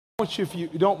want you, if you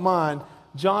don't mind,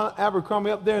 John Abercrombie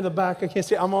up there in the back, I can't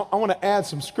see. I want to add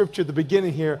some scripture at the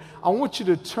beginning here. I want you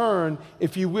to turn,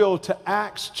 if you will, to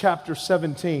Acts chapter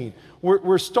 17.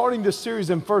 We're starting this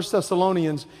series in 1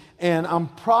 Thessalonians, and I'm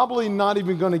probably not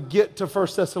even going to get to 1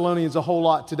 Thessalonians a whole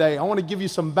lot today. I want to give you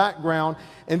some background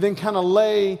and then kind of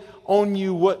lay on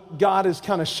you what God has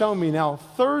kind of shown me. Now,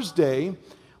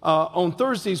 on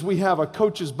Thursdays, we have a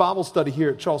coach's Bible study here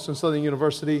at Charleston Southern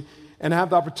University, and I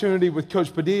have the opportunity with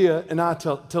Coach Padilla and I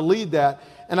to lead that.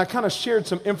 And I kind of shared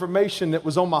some information that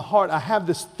was on my heart. I have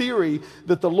this theory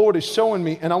that the Lord is showing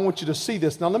me, and I want you to see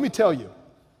this. Now, let me tell you,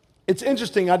 it's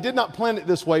interesting. I did not plan it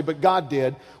this way, but God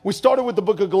did. We started with the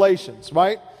book of Galatians,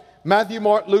 right? Matthew,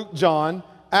 Mark, Luke, John,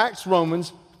 Acts,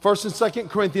 Romans, 1st and 2nd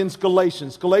Corinthians,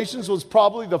 Galatians. Galatians was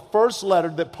probably the first letter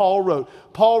that Paul wrote.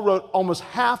 Paul wrote almost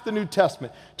half the New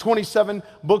Testament. 27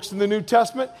 books in the New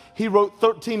Testament. He wrote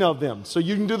 13 of them. So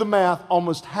you can do the math,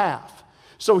 almost half.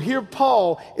 So here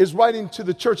Paul is writing to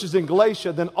the churches in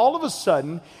Galatia. Then all of a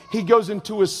sudden, he goes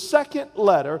into his second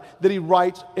letter that he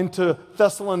writes into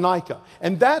Thessalonica.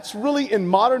 And that's really in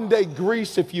modern day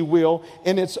Greece, if you will,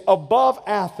 and it's above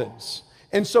Athens.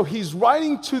 And so he's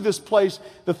writing to this place,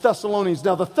 the Thessalonians.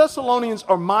 Now, the Thessalonians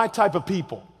are my type of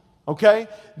people, okay?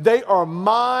 They are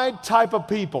my type of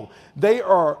people. They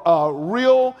are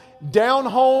real down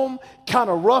home, kind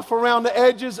of rough around the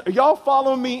edges. Are y'all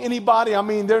following me, anybody? I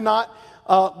mean, they're not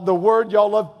the word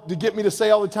y'all love to get me to say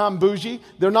all the time, bougie.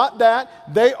 They're not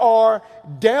that. They are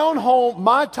down home,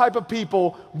 my type of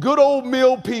people, good old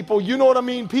mill people, you know what I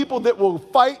mean? People that will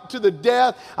fight to the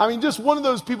death. I mean, just one of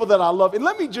those people that I love. And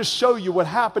let me just show you what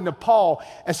happened to Paul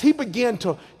as he began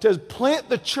to plant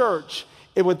the church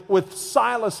with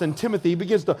Silas and Timothy. He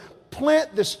begins to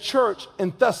plant this church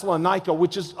in Thessalonica,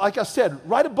 which is, like I said,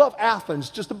 right above Athens,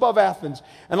 just above Athens.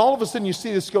 And all of a sudden you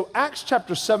see this go, Acts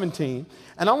chapter 17,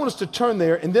 and I want us to turn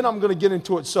there, and then I'm going to get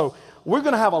into it. So we're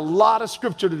going to have a lot of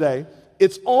scripture today.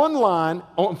 It's online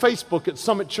on Facebook at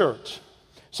Summit Church.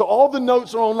 So all the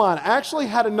notes are online. I actually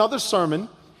had another sermon,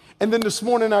 and then this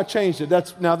morning I changed it.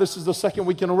 Now this is the second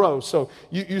week in a row. So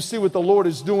you see what the Lord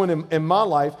is doing in my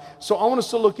life. So I want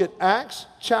us to look at Acts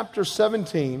chapter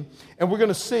 17, and we're going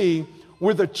to see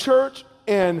where the church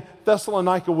in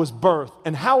Thessalonica was birthed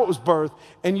and how it was birthed,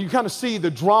 and you kind of see the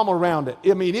drama around it.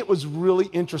 I mean, it was really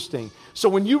interesting. So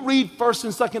when you read 1st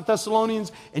and 2nd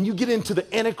Thessalonians and you get into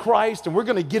the Antichrist, and we're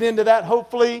going to get into that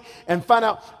hopefully and find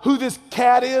out who this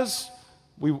cat is,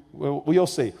 we'll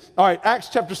see. All right, Acts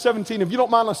chapter 17. If you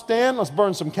don't mind, let's stand. Let's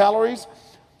burn some calories.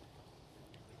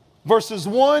 Verses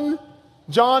 1,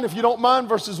 John, if you don't mind,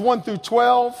 verses 1 through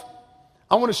 12.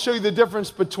 I want to show you the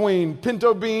difference between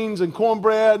pinto beans and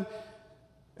cornbread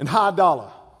and high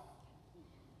dollar.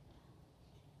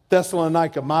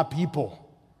 Thessalonica, my people.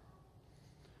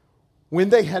 When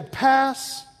they had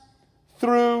passed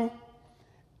through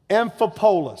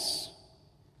Amphipolis,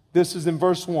 this is in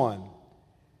verse 1,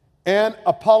 and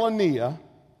Apollonia,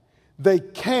 they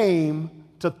came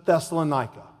to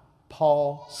Thessalonica.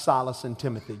 Paul, Silas, and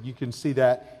Timothy. You can see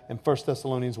that in 1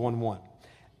 Thessalonians 1:1.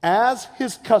 As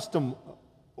his custom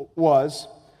was,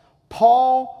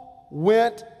 Paul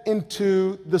went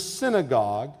into the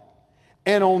synagogue,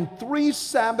 and on 3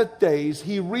 Sabbath days,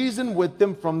 he reasoned with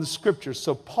them from the scriptures.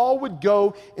 So Paul would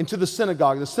go into the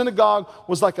synagogue. The synagogue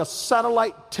was like a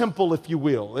satellite temple, if you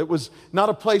will. It was not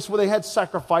a place where they had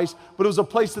sacrifice, but it was a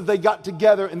place that they got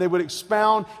together and they would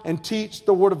expound and teach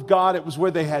the word of God. It was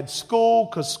where they had school,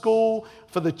 because school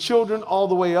for the children all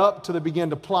the way up till they began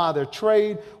to ply their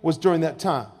trade was during that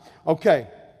time. Okay,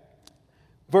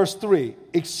 verse 3,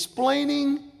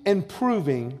 explaining and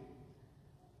proving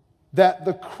that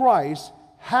the Christ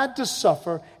had to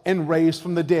suffer and raise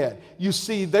from the dead. You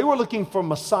see, they were looking for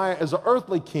Messiah as an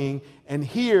earthly king, and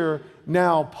here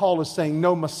now Paul is saying,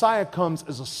 no, Messiah comes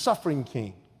as a suffering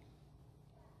king.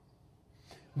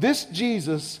 This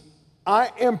Jesus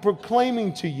I am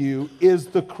proclaiming to you is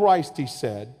the Christ, he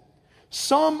said.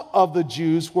 Some of the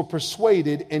Jews were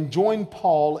persuaded and joined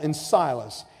Paul and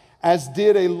Silas, as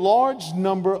did a large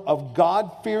number of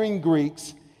God-fearing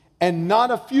Greeks and not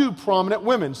a few prominent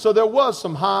women. So there was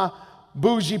some high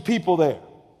bougie people there.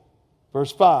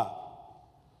 Verse 5.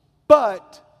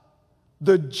 But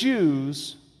the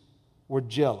Jews were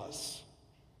jealous.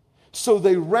 So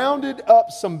they rounded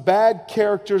up some bad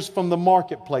characters from the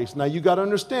marketplace. Now you got to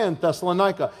understand,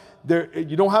 Thessalonica,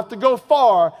 you don't have to go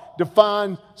far to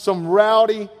find some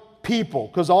rowdy people,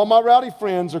 because all my rowdy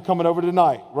friends are coming over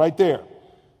tonight, right there.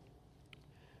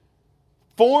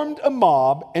 Formed a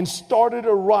mob and started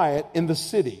a riot in the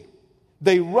city.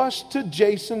 They rushed to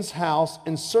Jason's house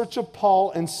in search of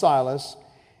Paul and Silas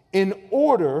in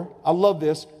order, I love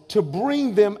this, to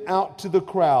bring them out to the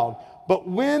crowd. But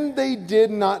when they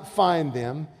did not find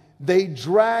them, they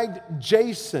dragged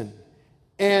Jason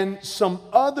and some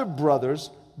other brothers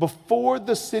before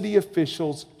the city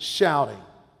officials, shouting,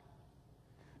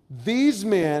 "These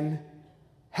men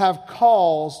have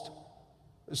caused,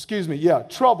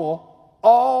 trouble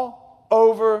all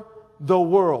over the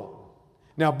world."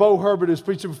 Now, Bo Herbert is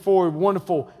preaching before, a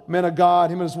wonderful man of God,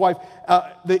 him and his wife.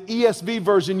 The ESV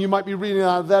version, you might be reading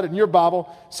out of that in your Bible,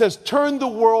 says, "Turn the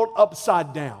world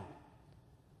upside down."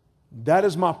 That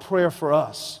is my prayer for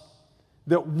us,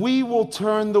 that we will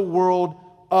turn the world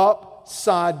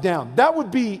upside down. That would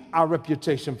be our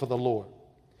reputation for the Lord.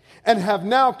 "And have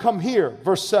now come here,"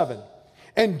 verse 7,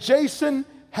 "and Jason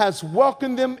has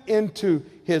welcomed them into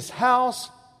his house.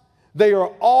 They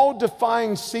are all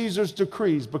defying Caesar's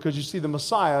decrees," because you see, the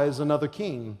Messiah is another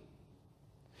king,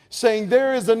 "saying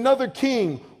there is another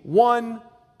king, one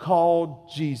called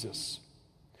Jesus."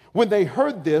 When they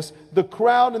heard this, the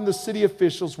crowd and the city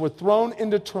officials were thrown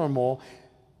into turmoil.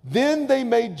 Then they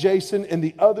made Jason and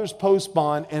the others post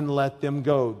bond and let them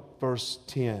go. Verse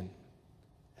 10.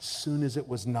 As soon as it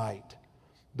was night,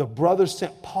 the brothers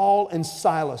sent Paul and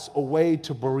Silas away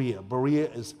to Berea. Berea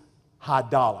is high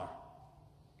dollar.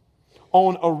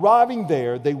 On arriving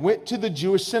there, they went to the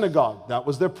Jewish synagogue. That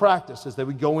was their practice, as they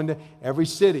would go into every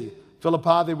city.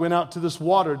 Philippi, they went out to this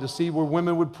water to see where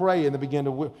women would pray, and they began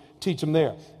to teach them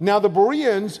there. Now the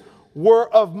Bereans were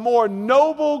of more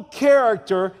noble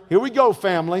character, here we go,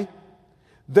 family,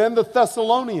 than the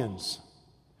Thessalonians.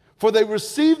 For they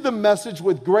received the message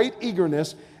with great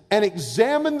eagerness and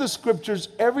examined the scriptures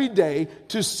every day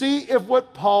to see if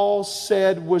what Paul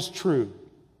said was true.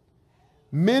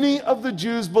 Many of the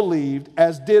Jews believed,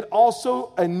 as did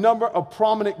also a number of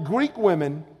prominent Greek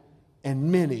women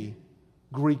and many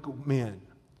Greek men.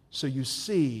 So you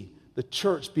see the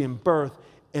church being birthed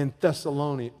in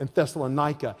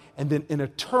Thessalonica, and then in a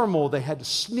turmoil, they had to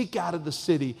sneak out of the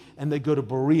city and they go to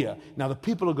Berea. Now the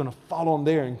people are going to follow them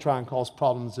there and try and cause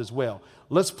problems as well.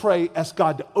 Let's pray, ask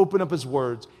God to open up his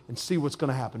words and see what's going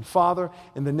to happen. Father,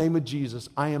 in the name of Jesus,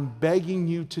 I am begging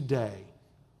you today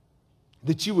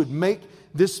that you would make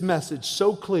this message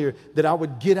so clear that I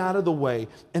would get out of the way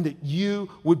and that you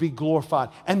would be glorified,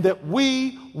 and that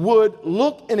we would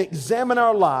look and examine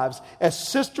our lives as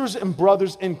sisters and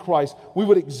brothers in Christ. We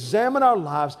would examine our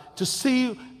lives to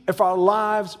see if our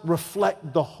lives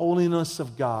reflect the holiness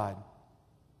of God.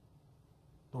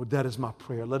 Lord, that is my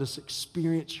prayer. Let us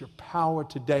experience your power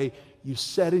today. You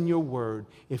said in your word,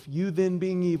 if you then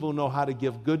being evil know how to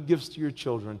give good gifts to your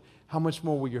children, how much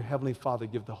more will your Heavenly Father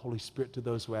give the Holy Spirit to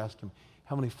those who ask him?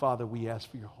 Heavenly Father, we ask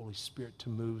for your Holy Spirit to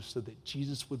move so that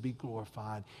Jesus would be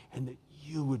glorified and that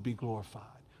you would be glorified.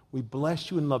 We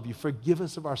bless you and love you. Forgive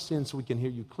us of our sins so we can hear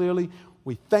you clearly.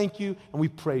 We thank you and we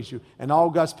praise you. And all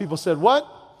God's people said, what?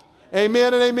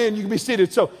 Amen and amen. You can be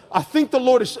seated. So I think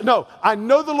I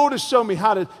know the Lord has shown me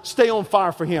how to stay on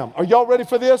fire for him. Are y'all ready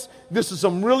for this? This is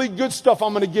some really good stuff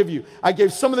I'm going to give you. I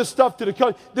gave some of this stuff to the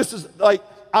coach. This is like,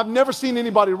 I've never seen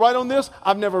anybody write on this.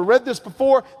 I've never read this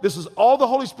before. This is all the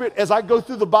Holy Spirit as I go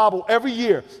through the Bible every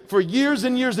year. For years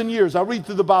and years and years, I read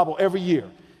through the Bible every year.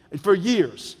 For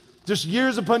years. Just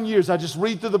years upon years, I just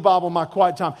read through the Bible in my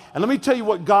quiet time. And let me tell you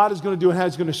what God is going to do and how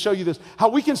he's going to show you this. How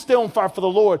we can stay on fire for the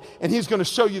Lord, and he's going to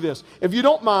show you this. If you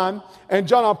don't mind, and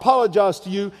John, I apologize to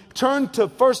you, turn to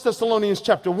 1 Thessalonians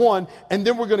chapter 1, and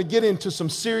then we're going to get into some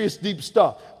serious, deep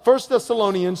stuff. 1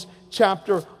 Thessalonians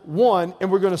chapter 1,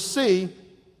 and we're going to see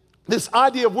this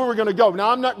idea of where we're going to go.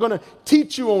 Now, I'm not going to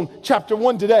teach you on chapter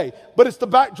 1 today, but it's the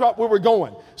backdrop where we're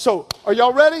going. So, are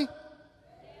y'all ready?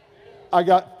 I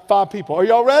got 5 people. Are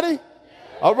y'all ready?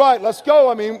 All right, let's go.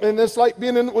 I mean, and it's like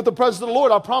being in with the presence of the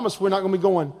Lord. I promise we're not going to be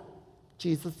going,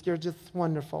 Jesus, you're just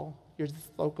wonderful. You're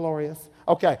just so glorious.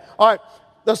 Okay, all right.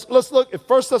 Let's look at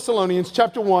 1 Thessalonians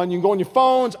chapter 1. You can go on your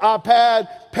phones, iPad,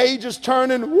 pages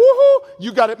turning. Woohoo!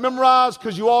 You got it memorized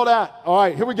because you all that. All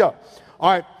right, here we go.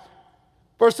 All right.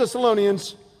 1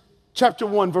 Thessalonians chapter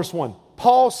 1, verse 1.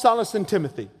 Paul, Silas, and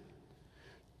Timothy,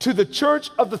 to the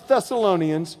church of the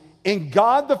Thessalonians, in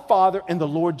God the Father and the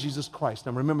Lord Jesus Christ.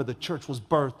 Now remember, the church was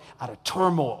birthed out of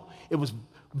turmoil. It was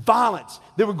violence.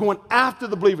 They were going after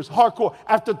the believers, hardcore.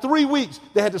 After 3 weeks,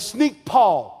 they had to sneak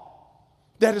Paul.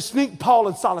 They had to sneak Paul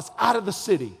and Silas out of the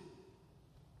city.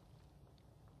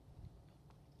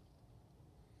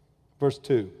 Verse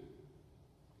 2.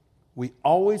 We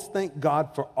always thank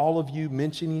God for all of you,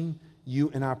 mentioning you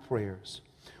in our prayers.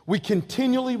 We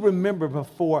continually remember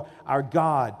before our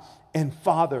God and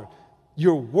Father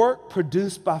your work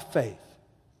produced by faith,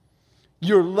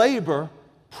 your labor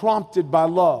prompted by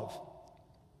love,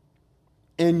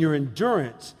 and your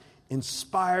endurance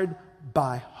inspired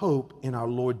by hope in our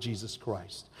Lord Jesus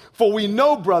Christ. For we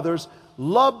know, brothers,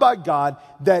 loved by God,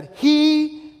 that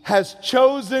he has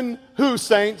chosen who,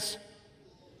 saints?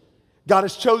 God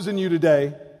has chosen you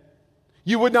today.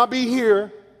 You would not be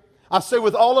here. I say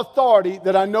with all authority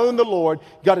that I know in the Lord,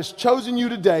 God has chosen you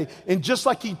today. And just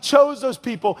like he chose those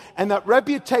people and that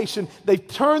reputation, they've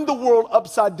turned the world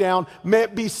upside down. May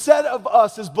it be said of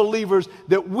us as believers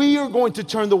that we are going to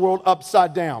turn the world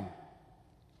upside down.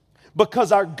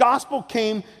 Because our gospel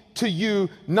came to you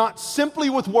not simply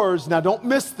with words. Now don't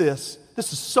miss this.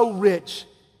 This is so rich.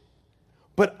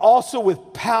 But also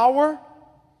with power,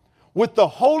 with the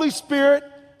Holy Spirit,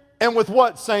 and with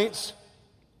what, saints?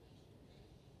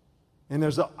 And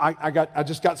I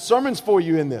just got sermons for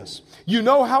you in this. You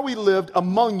know how we lived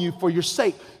among you for your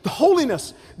sake. The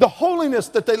holiness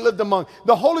that they lived among.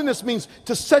 The holiness means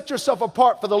to set yourself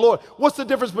apart for the Lord. What's the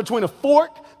difference between a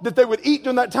fork that they would eat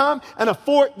during that time and a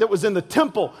fork that was in the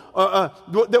temple?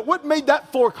 What made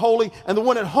that fork holy and the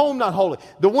one at home not holy?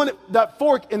 That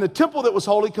fork in the temple that was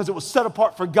holy because it was set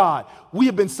apart for God. We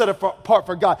have been set apart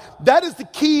for God. That is the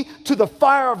key to the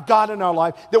fire of God in our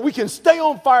life, that we can stay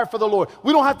on fire for the Lord.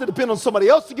 We don't have to depend on somebody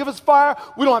else to give us fire.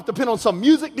 We don't have to depend on some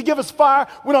music to give us fire.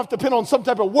 We don't have to depend on some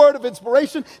type of word of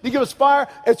inspiration to give us fire.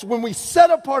 It's when we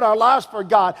set apart our lives for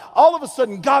God, all of a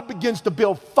sudden God begins to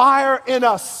build fire in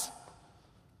us.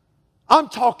 I'm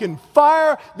talking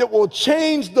fire that will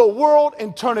change the world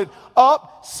and turn it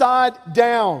upside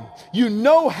down. You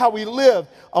know how we lived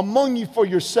among you for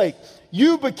your sake.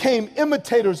 You became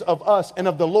imitators of us and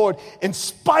of the Lord in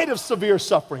spite of severe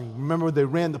suffering. Remember, they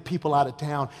ran the people out of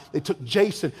town. They took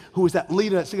Jason, who was that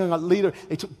leader, that synagogue leader.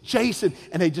 They took Jason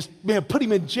and they just put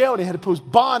him in jail. They had to put his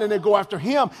bond and they go after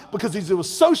him because he was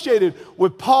associated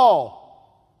with Paul.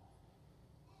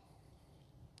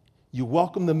 You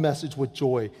welcome the message with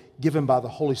joy given by the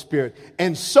Holy Spirit.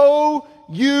 And so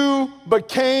you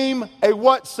became a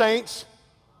what, saints?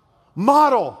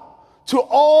 Model to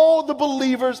all the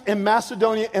believers in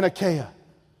Macedonia and Achaia.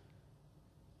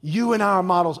 You and I are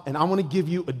models, and I want to give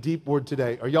you a deep word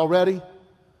today. Are y'all ready?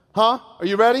 Huh? Are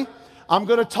you ready? I'm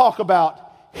going to talk about,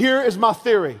 here is my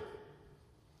theory.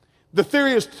 The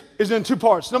theory is in two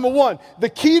parts. Number one, the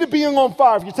key to being on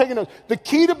fire, if you're taking notes, the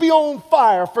key to be on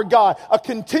fire for God, a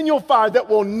continual fire that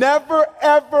will never,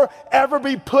 ever, ever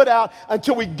be put out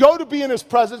until we go to be in his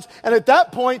presence. And at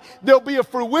that point, there'll be a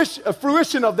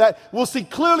fruition of that. We'll see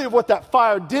clearly what that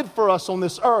fire did for us on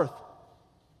this earth.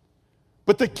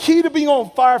 But the key to being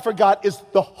on fire for God is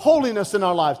the holiness in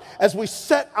our lives as we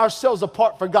set ourselves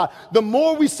apart for God. The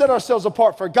more we set ourselves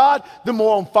apart for God, the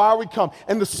more on fire we come.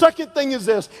 And the second thing is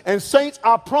this, and saints,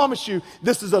 I promise you,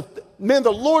 this is man,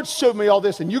 the Lord showed me all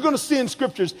this, and you're going to see in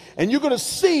scriptures, and you're going to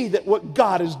see that what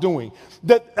God is doing.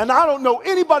 And I don't know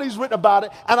anybody who's written about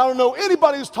it, and I don't know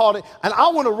anybody who's taught it, and I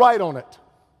want to write on it.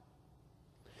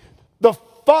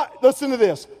 Listen to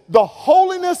this. The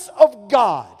holiness of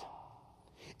God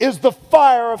is the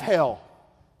fire of hell.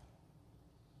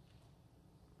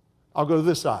 I'll go to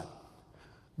this side.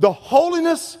 The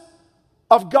holiness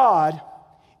of God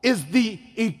is the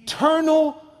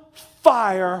eternal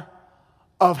fire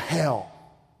of hell.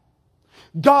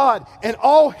 God and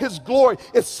all his glory,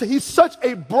 he's such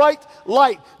a bright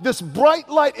light. This bright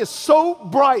light is so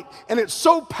bright and it's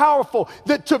so powerful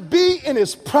that to be in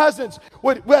his presence,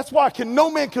 that's why no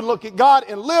man can look at God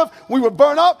and live. We would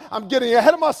burn up. I'm getting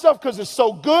ahead of myself because it's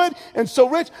so good and so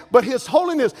rich. But his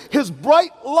holiness, his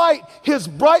bright light,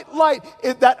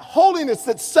 that holiness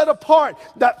that's set apart,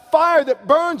 that fire that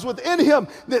burns within him,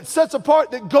 that sets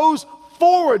apart, that goes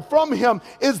forward from him,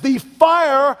 is the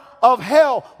fire of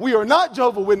hell. We are not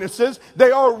Jehovah's Witnesses. They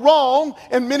are wrong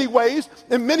in many ways.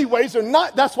 In many ways, they're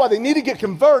not. That's why they need to get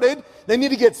converted. They need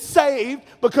to get saved,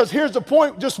 because here's the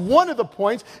point. Just one of the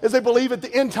points is they believe at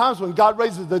the end times when God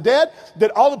raises the dead,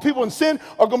 that all the people in sin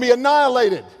are going to be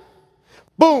annihilated.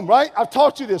 Boom, right? I've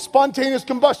taught you this. Spontaneous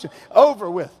combustion.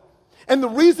 Over with. And the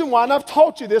reason why, and I've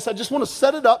taught you this, I just want to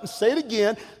set it up and say it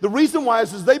again. The reason why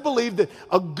is they believe that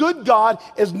a good God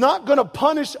is not going to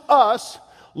punish us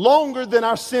longer than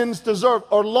our sins deserve,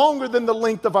 or longer than the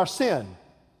length of our sin.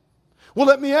 Well,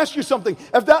 let me ask you something.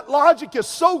 If that logic is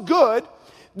so good,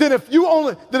 then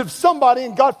if somebody,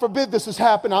 and God forbid this has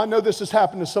happened, I know this has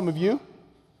happened to some of you,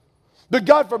 but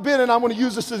God forbid, and I want to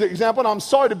use this as an example, and I'm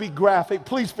sorry to be graphic,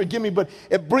 please forgive me, but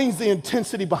it brings the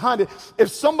intensity behind it.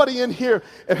 If somebody in here,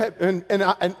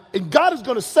 and God is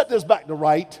going to set this back to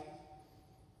right,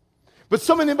 but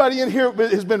anybody in here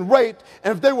has been raped,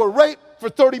 and if they were raped for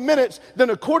 30 minutes,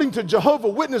 then according to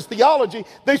Jehovah's Witness theology,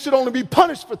 they should only be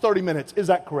punished for 30 minutes. Is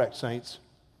that correct, saints?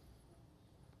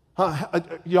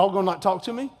 Y'all gonna not talk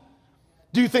to me?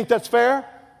 Do you think that's fair?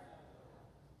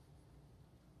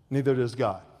 neither does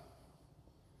God.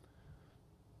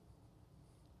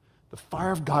 The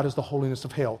fire of God is the holiness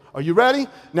of hell. Are you ready?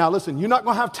 Now listen, you're not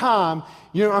going to have time.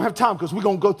 You don't have time because we're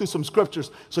going to go through some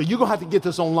scriptures. So you're going to have to get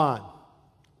this online.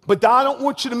 But I don't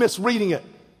want you to miss reading it.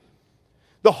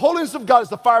 The holiness of God is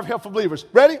the fire of hell for believers.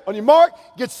 Ready? On your mark,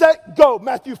 get set, go.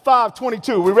 Matthew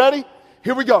 5:22. We ready?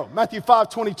 Here we go. Matthew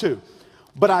 5:22.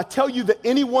 But I tell you that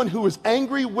anyone who is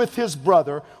angry with his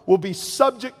brother will be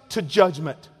subject to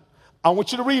judgment. I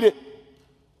want you to read it.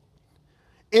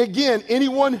 Again,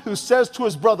 anyone who says to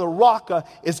his brother, Raka,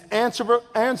 is answerable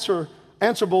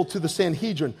to the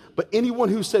Sanhedrin. But anyone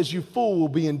who says, you fool, will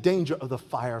be in danger of the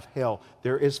fire of hell.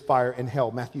 There is fire in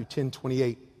hell. Matthew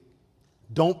 10:28.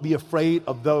 Don't be afraid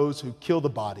of those who kill the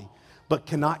body, but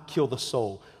cannot kill the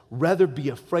soul. Rather be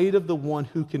afraid of the one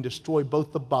who can destroy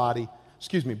both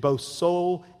both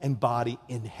soul and body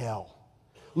in hell.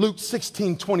 Luke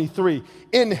 16:23.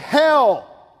 In hell,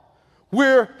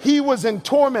 where he was in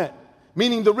torment,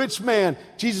 meaning the rich man,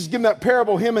 Jesus giving that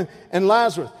parable, him and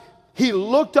Lazarus. He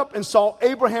looked up and saw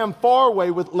Abraham far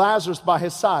away with Lazarus by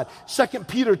his side. 2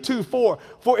 Peter 2:4.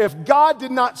 For if God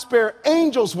did not spare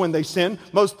angels when they sinned,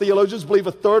 most theologians believe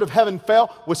a third of heaven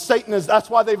fell with Satan. That's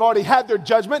why they've already had their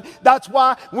judgment. That's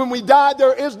why when we die,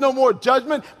 there is no more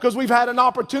judgment, because we've had an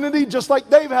opportunity just like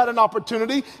they've had an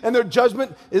opportunity, and their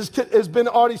judgment has been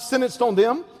already sentenced on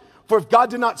them. For if God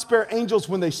did not spare angels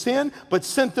when they sinned, but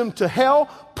sent them to hell,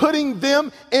 putting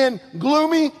them in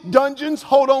gloomy dungeons,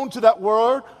 hold on to that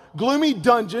word, gloomy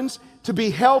dungeons, to be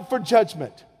held for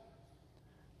judgment.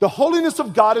 The holiness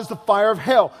of God is the fire of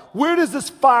hell. Where does this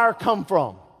fire come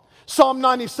from? Psalm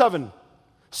 97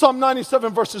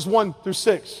 verses 1 through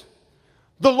 6.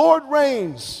 The Lord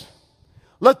reigns.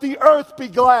 Let the earth be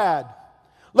glad.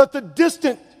 Let the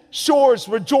distant shores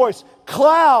rejoice.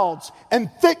 Clouds and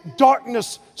thick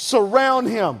darkness surround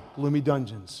him. Gloomy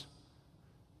dungeons.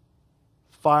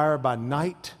 Fire by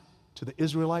night to the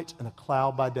Israelites and a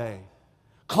cloud by day.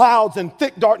 Clouds and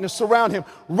thick darkness surround him.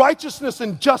 Righteousness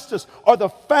and justice are the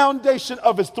foundation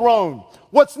of his throne.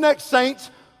 What's next, saints?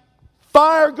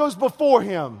 Fire goes before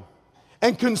him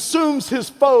and consumes his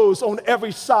foes on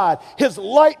every side. His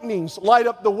lightnings light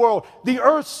up the world. The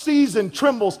earth sees and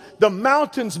trembles. The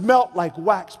mountains melt like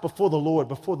wax before the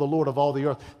Lord of all the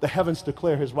earth. The heavens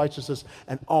declare his righteousness,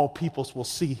 and all peoples will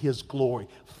see his glory.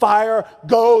 Fire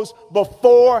goes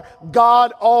before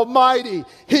God Almighty.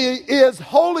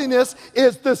 Holiness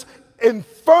is this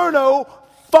inferno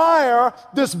fire,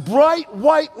 this bright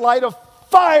white light of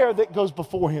fire that goes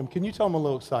before him. Can you tell I'm a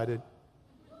little excited?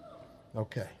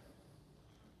 Okay.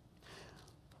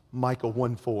 Micah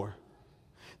 1:4.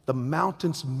 The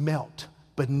mountains melt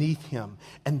beneath him,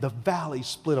 and the valley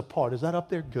split apart. Is that up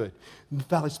there? Good. The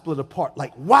valley split apart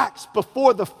like wax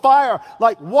before the fire,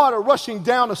 like water rushing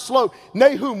down a slope.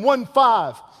 Nahum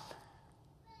 1:5.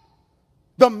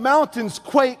 The mountains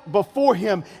quake before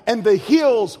him, and the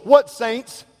hills, what,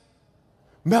 saints?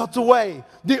 Melt away.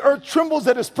 The earth trembles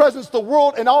at his presence, the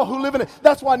world and all who live in it.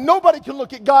 That's why nobody can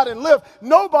look at God and live.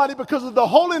 Nobody, because of the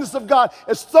holiness of God,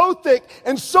 is so thick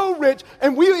and so rich.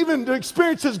 And we even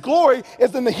experience his glory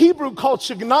is in the Hebrew called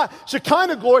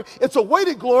Shekinah glory. It's a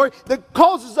weighted glory that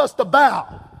causes us to bow.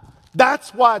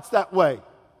 That's why it's that way.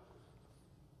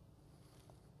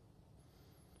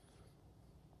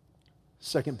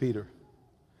 Second Peter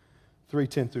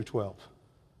 3:10 through 12.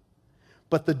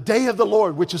 But the day of the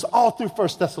Lord, which is all through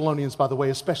 1 Thessalonians, by the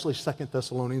way, especially 2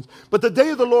 Thessalonians. But the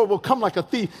day of the Lord will come like a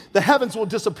thief. The heavens will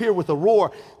disappear with a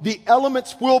roar. The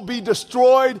elements will be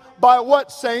destroyed by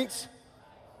what, saints?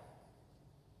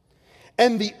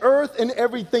 And the earth and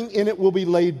everything in it will be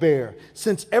laid bare.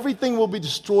 Since everything will be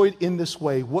destroyed in this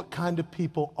way, what kind of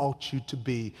people ought you to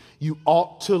be? You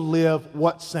ought to live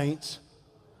what, saints?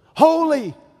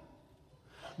 Holy.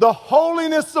 The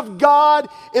holiness of God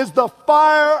is the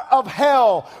fire of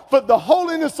hell. But the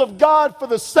holiness of God for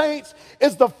the saints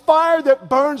is the fire that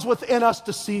burns within us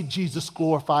to see Jesus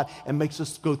glorified and makes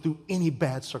us go through any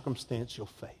bad circumstance you'll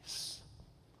face.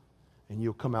 And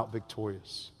you'll come out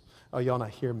victorious. Oh, y'all not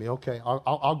hear me. Okay,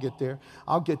 I'll get there.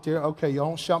 I'll get there. Okay, y'all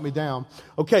don't shout me down.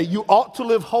 Okay, you ought to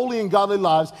live holy and godly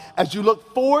lives as you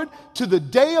look forward to the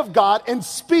day of God and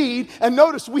speed. And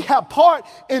notice we have part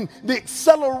in the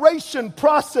acceleration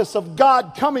process of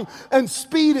God coming, and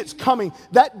speed it's coming.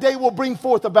 That day will bring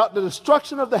forth about the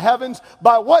destruction of the heavens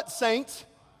by what, saints?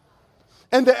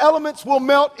 And the elements will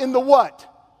melt in the what?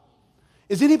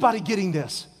 Is anybody getting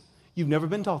this? You've never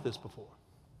been taught this before.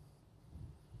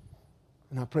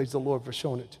 And I praise the Lord for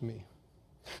showing it to me.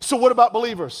 So what about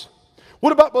believers?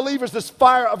 What about believers, this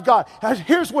fire of God?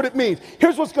 Here's what it means.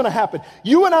 Here's what's going to happen.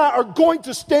 You and I are going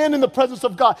to stand in the presence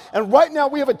of God. And right now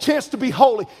we have a chance to be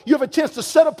holy. You have a chance to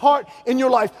set apart in your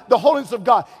life the holiness of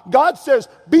God. God says,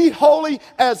 be holy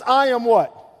as I am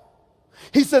what?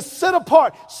 He says, set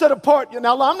apart, set apart.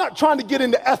 Now, I'm not trying to get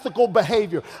into ethical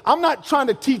behavior. I'm not trying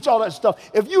to teach all that stuff.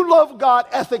 If you love God,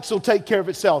 ethics will take care of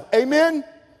itself. Amen?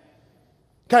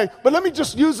 Okay, but let me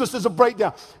just use this as a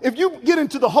breakdown. If you get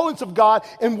into the holiness of God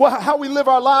and how we live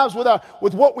our lives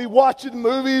with what we watch in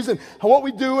movies and what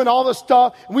we do and all this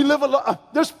stuff, and we live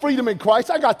there's freedom in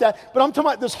Christ. I got that. But I'm talking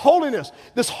about this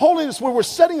holiness where we're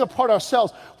setting apart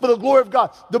ourselves for the glory of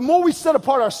God. The more we set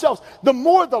apart ourselves, the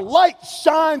more the light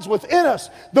shines within us,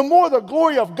 the more the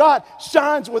glory of God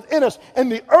shines within us.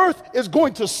 And the earth is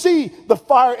going to see the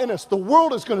fire in us. The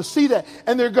world is going to see that,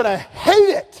 and they're going to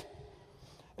hate it.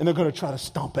 And they're going to try to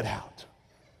stomp it out.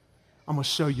 I'm going to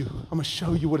show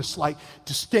you what it's like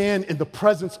to stand in the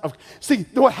presence of. See,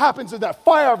 what happens is that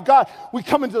fire of God, we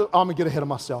come into, I'm going to get ahead of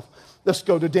myself. Let's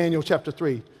go to Daniel chapter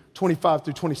 3, 25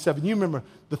 through 27. You remember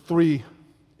the three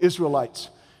Israelites,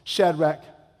 Shadrach,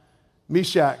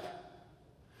 Meshach,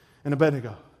 and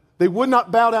Abednego. They would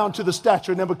not bow down to the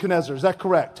statue of Nebuchadnezzar. Is that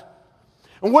correct?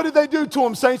 And what did they do to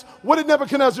him, saints? What did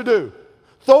Nebuchadnezzar do?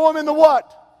 Throw him in the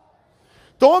what?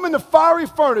 Throw them in the fiery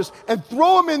furnace and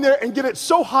throw them in there and get it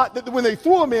so hot that when they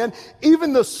threw them in,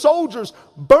 even the soldiers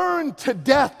burned to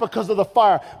death because of the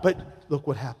fire. But look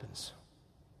what happens.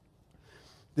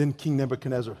 Then King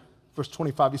Nebuchadnezzar, verse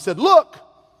 25, he said, look,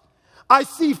 I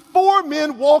see 4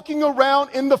 men walking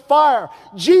around in the fire.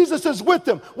 Jesus is with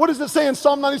them. What does it say in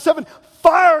Psalm 97?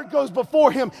 Fire goes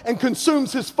before him and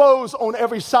consumes his foes on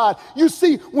every side. You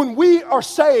see, when we are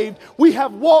saved, we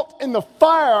have walked in the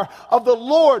fire of the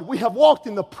Lord. We have walked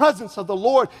in the presence of the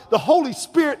Lord. The Holy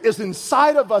Spirit is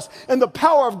inside of us, and the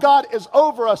power of God is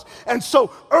over us. And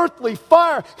so earthly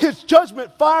fire, his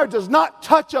judgment fire, does not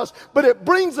touch us, but it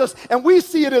brings us, and we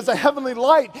see it as a heavenly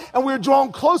light, and we're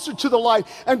drawn closer to the light,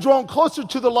 and drawn closer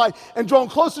to the light, and drawn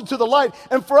closer to the light.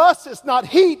 And for us, it's not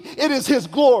heat, it is his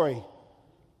glory.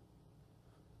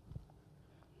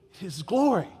 His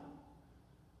glory.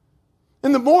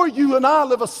 And the more you and I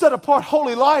live a set-apart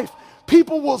holy life,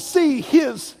 people will see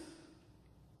his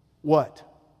what?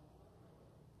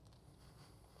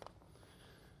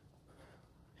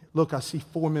 Look, I see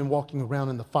 4 men walking around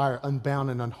in the fire,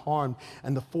 unbound and unharmed,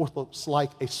 and the fourth looks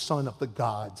like a son of the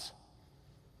gods.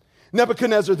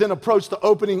 Nebuchadnezzar then approached the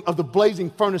opening of the blazing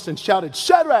furnace and shouted,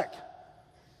 Shadrach,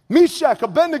 Meshach,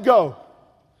 Abednego,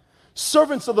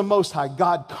 servants of the Most High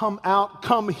God, come out,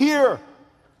 come here.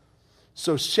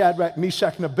 So Shadrach,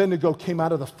 Meshach, and Abednego came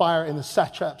out of the fire, and the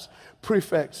satraps,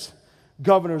 prefects,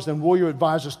 governors, and warrior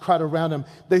advisors cried around him.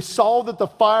 They saw that the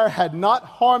fire had not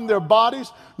harmed their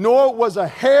bodies, nor was a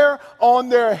hair on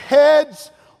their heads.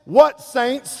 What,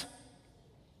 saints?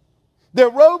 Their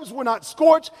robes were not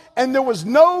scorched, and there was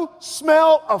no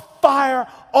smell of fire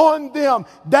on them.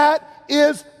 That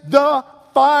is the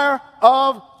fire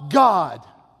of God.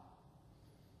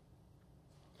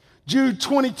 Jude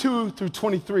 22 through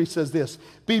 23 says this,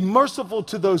 be merciful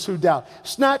to those who doubt.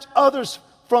 Snatch others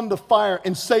from the fire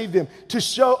and save them.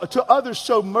 To others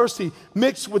show mercy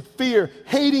mixed with fear,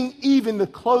 hating even the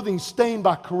clothing stained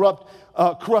by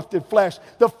corrupted flesh.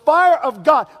 The fire of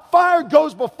God, fire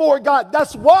goes before God.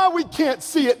 That's why we can't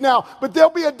see it now. But there'll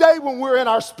be a day when we're in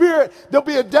our spirit. There'll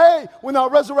be a day when our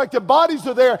resurrected bodies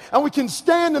are there and we can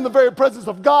stand in the very presence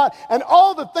of God, and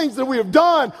all the things that we have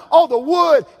done, all the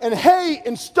wood and hay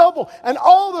and stubble and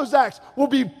all those acts will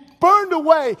be burned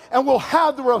away, and we'll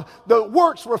have the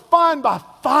works refined by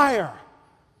fire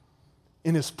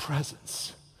in his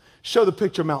presence. Show the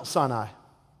picture of Mount Sinai.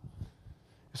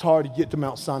 It's hard to get to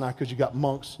Mount Sinai because you got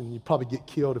monks, and you'd probably get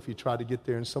killed if you tried to get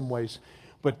there in some ways.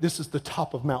 But this is the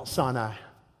top of Mount Sinai.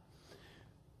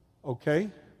 Okay,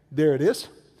 there it is.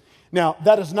 Now,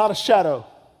 that is not a shadow.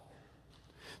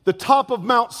 The top of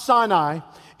Mount Sinai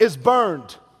is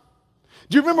burned.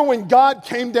 Do you remember when God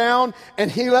came down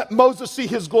and he let Moses see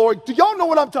his glory? Do y'all know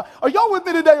what I'm talking? Are y'all with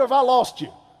me today, or have I lost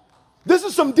you? This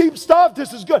is some deep stuff.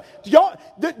 This is good.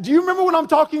 Do you remember what I'm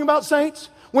talking about, saints?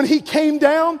 When he came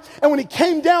down, and when he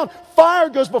came down, fire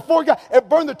goes before God. It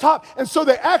burned the top. And so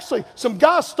some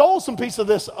guys stole some piece of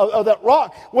that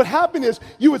rock. What happened is,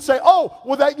 you would say, oh,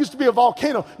 well, that used to be a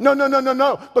volcano.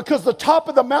 No, because the top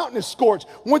of the mountain is scorched.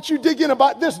 Once you dig in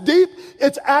about this deep,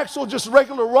 it's actual just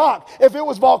regular rock. If it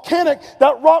was volcanic,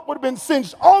 that rock would have been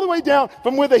singed all the way down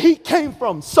from where the heat came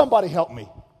from. Somebody help me.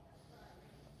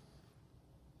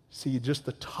 See, just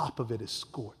the top of it is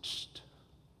scorched.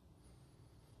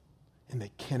 And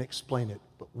they can't explain it,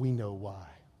 but we know why.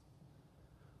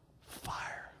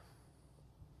 Fire.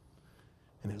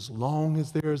 And as long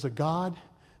as there is a God,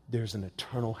 there's an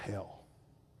eternal hell.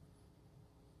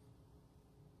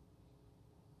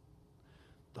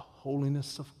 The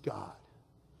holiness of God.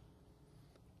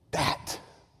 That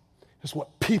is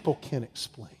what people can't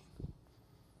explain.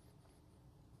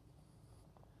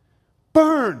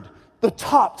 Burned, the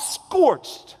top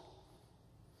scorched.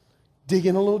 Dig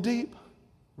in a little deep,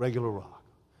 regular rock.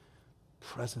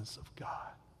 Presence of God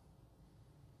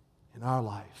in our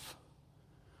life.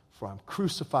 For I'm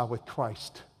crucified with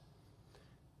Christ.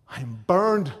 I am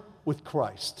burned with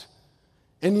Christ.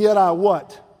 And yet I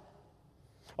what?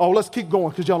 Oh, let's keep going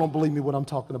because y'all don't believe me what I'm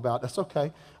talking about. That's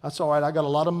okay. That's all right. I got a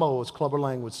lot of mo, as Clubber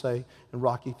Lang would say in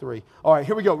Rocky 3. All right,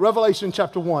 here we go. Revelation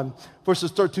chapter 1,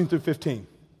 verses 13 through 15.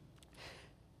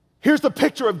 Here's the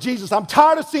picture of Jesus. I'm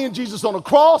tired of seeing Jesus on a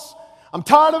cross. I'm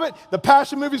tired of it. The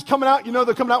Passion movie's coming out. You know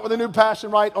they're coming out with a new Passion,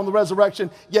 right, on the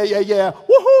resurrection. Yeah.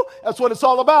 Woohoo! That's what it's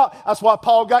all about. That's why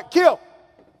Paul got killed.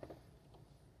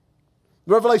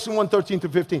 Revelation 1, 13 through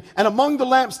 15. And among the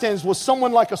lampstands was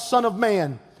someone like a son of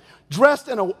man, dressed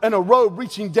in a robe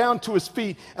reaching down to his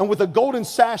feet and with a golden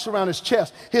sash around his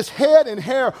chest. His head and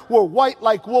hair were white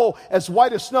like wool, as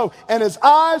white as snow. And his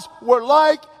eyes were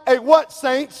like a what,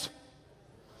 saints?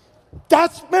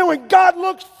 That's, man, when God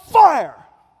looks, fire.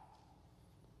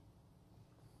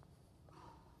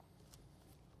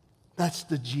 That's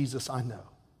the Jesus I know.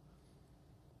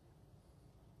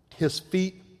 His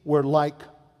feet were like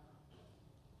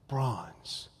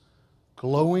bronze,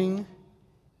 glowing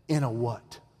in a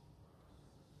what?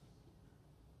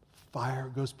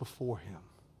 Fire goes before him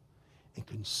and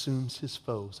consumes his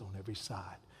foes on every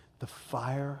side. The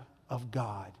fire of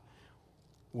God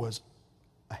was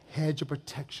a hedge of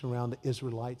protection around the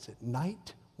Israelites at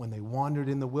night when they wandered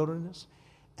in the wilderness,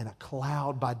 and a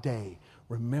cloud by day.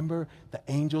 Remember the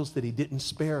angels that he didn't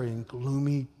spare in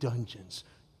gloomy dungeons.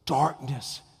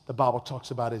 Darkness, the Bible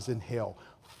talks about, is in hell.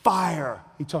 Fire,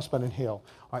 he talks about in hell.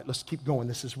 All right, let's keep going.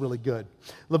 This is really good.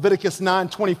 Leviticus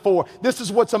 9:24. This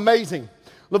is what's amazing.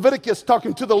 Leviticus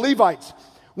talking to the Levites.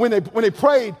 When they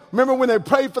prayed, remember when they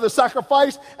prayed for the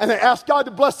sacrifice and they asked God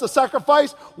to bless the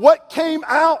sacrifice? What came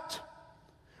out?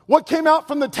 What came out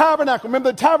from the tabernacle?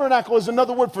 Remember, the tabernacle is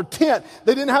another word for tent.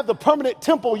 They didn't have the permanent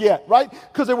temple yet, right?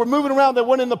 Because they were moving around. They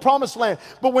weren't in the promised land.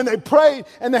 But when they prayed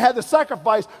and they had the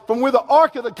sacrifice, from where the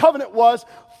Ark of the Covenant was,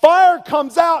 fire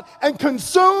comes out and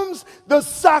consumes the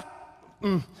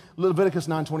Leviticus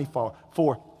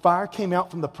 9:24. Fire came out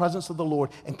from the presence of the Lord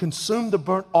and consumed the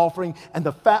burnt offering and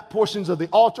the fat portions of the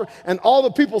altar. And all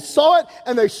the people saw it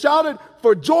and they shouted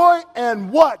for joy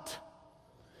and what?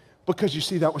 Because you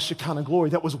see, that was Shekinah glory.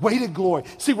 That was weighted glory.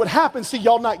 See what happens? See,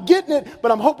 y'all not getting it,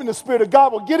 but I'm hoping the Spirit of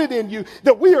God will get it in you,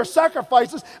 that we are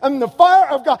sacrifices, and the fire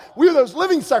of God, we are those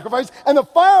living sacrifices, and the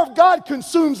fire of God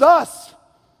consumes us.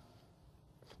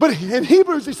 But in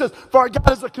Hebrews, he says, for our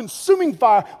God is a consuming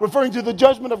fire, referring to the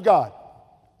judgment of God.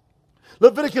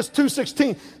 Leviticus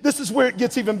 2:16, this is where it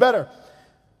gets even better.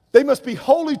 They must be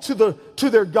holy to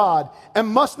their God and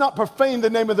must not profane the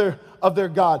name of their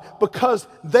God, because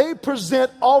they present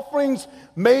offerings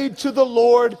made to the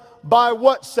Lord by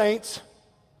what, saints?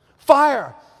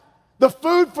 Fire. The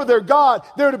food for their God,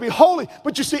 they're to be holy.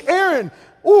 But you see, Aaron's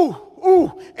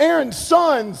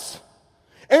sons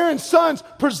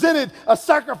presented a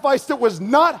sacrifice that was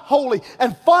not holy,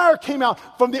 and fire came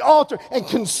out from the altar and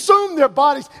consumed their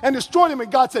bodies and destroyed them. And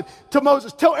God said to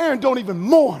Moses, tell Aaron, don't even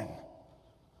mourn.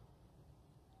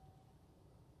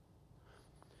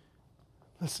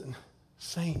 Listen,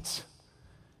 saints,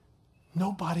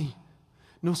 nobody,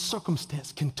 no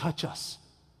circumstance can touch us.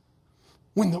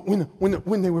 When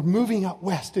they were moving out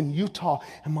west in Utah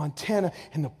and Montana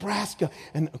and Nebraska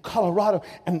and Colorado,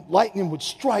 and lightning would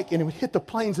strike and it would hit the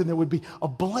plains and there would be a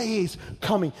blaze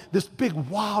coming, this big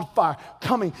wildfire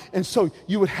coming. And so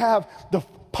you would have the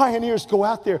pioneers go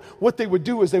out there. What they would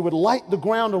do is they would light the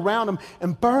ground around them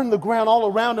and burn the ground all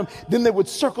around them. Then they would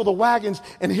circle the wagons,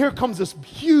 and here comes this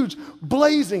huge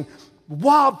blazing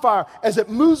wildfire as it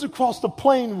moves across the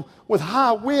plain with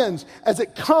high winds. As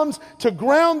it comes to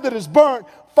ground that is burnt,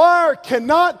 fire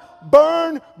cannot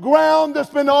burn ground that's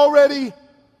been already.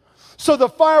 So the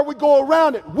fire would go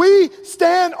around it. We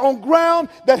stand on ground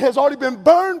that has already been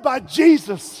burned by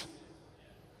Jesus.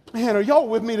 Man, are y'all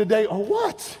with me today or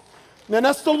what? Man,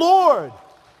 that's the Lord.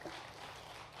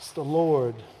 It's the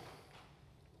Lord.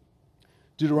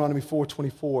 Deuteronomy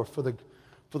 4:24,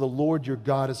 for the Lord your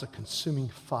God is a consuming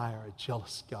fire, a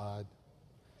jealous God.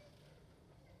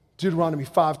 Deuteronomy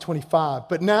 5:25,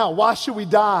 but now, why should we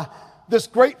die? This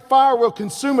great fire will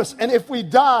consume us, and if we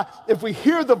die, if we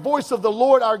hear the voice of the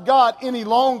Lord our God any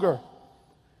longer.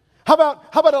 How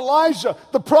about Elijah,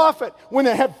 the prophet, when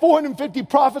they had 450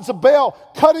 prophets of Baal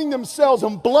cutting themselves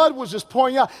and blood was just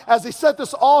pouring out as he set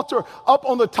this altar up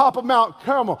on the top of Mount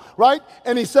Carmel, right?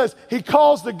 And he says, he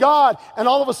calls to God, and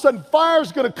all of a sudden fire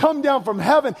is going to come down from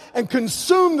heaven and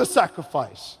consume the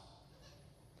sacrifice.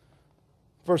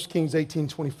 1 Kings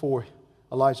 18:24,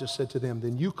 Elijah said to them,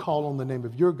 then you call on the name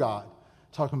of your God,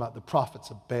 talking about the prophets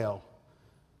of Baal,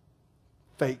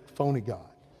 fake, phony God.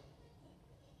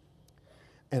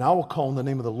 And I will call on the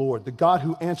name of the Lord, the God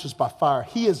who answers by fire.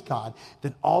 He is God.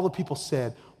 Then all the people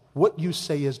said, what you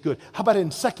say is good. How about in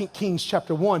 2 Kings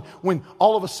chapter 1, when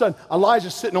all of a sudden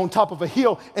Elijah's sitting on top of a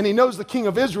hill and he knows the king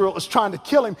of Israel is trying to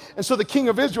kill him. And so the king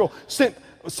of Israel sent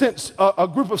a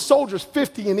group of soldiers,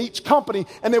 50 in each company,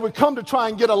 and they would come to try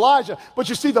and get Elijah. But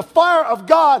you see, the fire of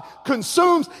God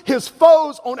consumes his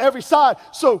foes on every side.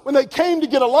 So when they came to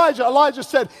get Elijah, Elijah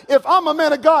said, if I'm a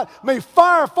man of God, may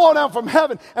fire fall down from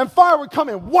heaven, and fire would come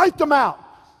and wipe them out.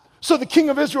 So the king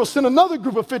of Israel sent another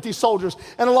group of 50 soldiers,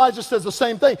 and Elijah says the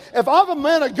same thing. If I'm a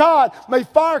man of God, may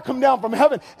fire come down from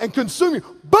heaven and consume you.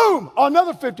 Boom,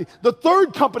 another 50. The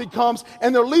third company comes,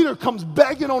 and their leader comes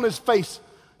begging on his face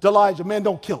to Elijah, man,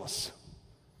 don't kill us.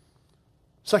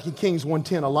 2 Kings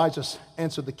 1:10, Elijah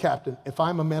answered the captain, if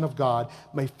I'm a man of God,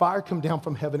 may fire come down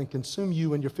from heaven and consume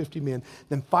you and your 50 men.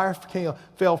 Then fire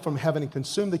fell from heaven and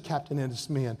consumed the captain and his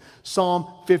men. Psalm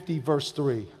 50, verse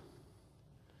 3.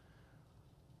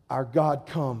 Our God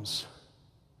comes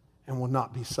and will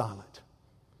not be silent.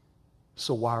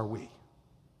 So why are we?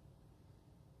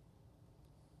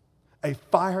 A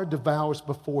fire devours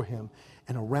before him,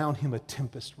 and around him a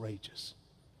tempest rages.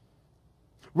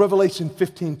 Revelation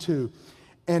 15:2,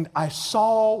 and I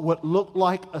saw what looked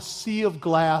like a sea of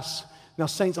glass. Now,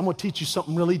 saints, I'm going to teach you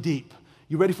something really deep.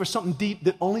 You ready for something deep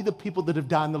that only the people that have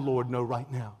died in the Lord know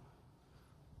right now?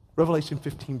 Revelation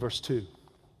 15, verse 2.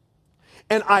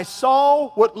 And I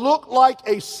saw what looked like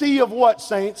a sea of what,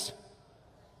 saints?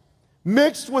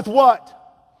 Mixed with what?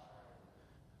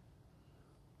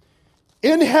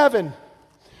 In heaven,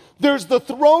 there's the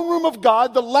throne room of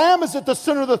God. The Lamb is at the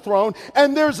center of the throne.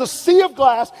 And there's a sea of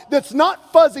glass that's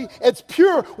not fuzzy. It's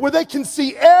pure, where they can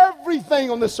see everything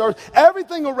on this earth,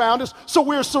 everything around us. So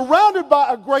we're surrounded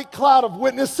by a great cloud of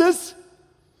witnesses.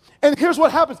 And here's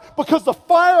what happens. Because the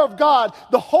fire of God,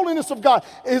 the holiness of God,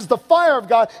 is the fire of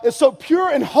God, is so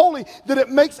pure and holy that it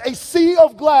makes a sea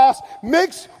of glass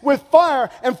mixed with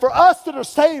fire. And for us that are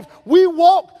saved, we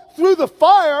walk through the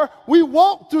fire,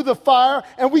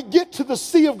 and we get to the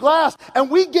sea of glass, and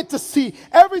we get to see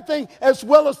everything as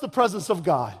well as the presence of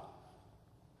God.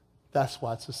 That's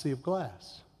why it's a sea of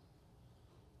glass.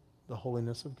 The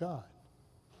holiness of God.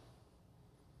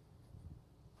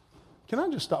 Can I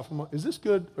just stop for a moment? Is this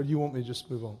good, or do you want me to just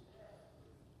move on?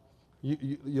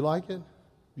 You like it?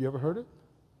 You ever heard it?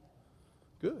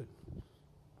 Good.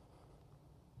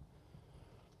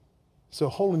 So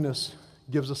holiness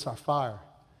gives us our fire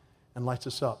and lights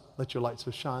us up. Let your light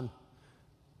so shine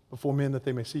before men that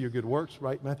they may see your good works,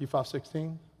 right? Matthew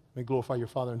 5:16, may glorify your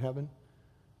Father in heaven.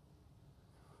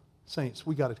 Saints,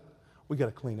 we got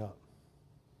to clean up.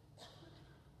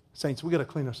 Saints, we got to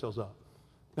clean ourselves up.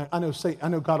 Now, I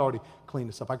know God already cleaned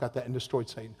us up. I got that and destroyed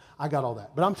Satan. I got all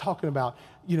that. But I'm talking about,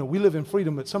 we live in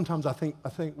freedom, but sometimes I think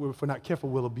if we're not careful,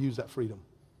 we'll abuse that freedom.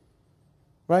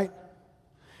 Right?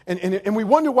 And we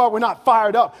wonder why we're not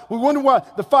fired up. We wonder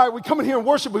why we come in here and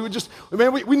worship, we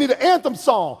need an anthem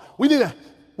song. We need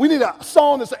a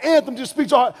song that's an anthem, just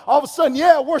speaks our heart. All of a sudden,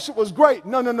 yeah, worship was great.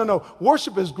 No.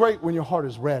 Worship is great when your heart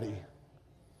is ready.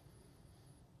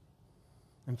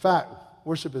 In fact,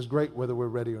 worship is great whether we're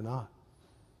ready or not.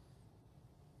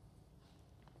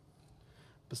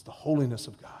 It's the holiness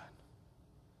of God.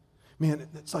 Man,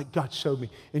 it's like God showed me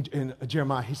in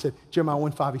Jeremiah. He said, Jeremiah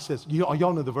 1:5, he says,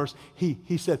 y'all know the verse.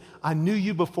 He said, I knew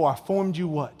you before I formed you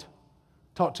what?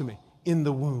 Talk to me. In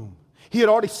the womb. He had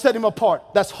already set him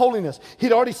apart. That's holiness. He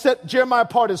had already set Jeremiah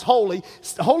apart as holy.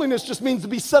 Holiness just means to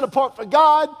be set apart for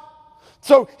God.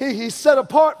 So he's set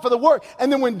apart for the work. And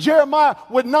then when Jeremiah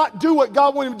would not do what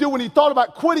God wanted him to do, when he thought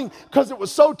about quitting because it was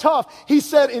so tough, he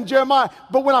said in Jeremiah,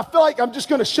 but when I feel like I'm just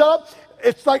going to shut up,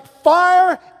 it's like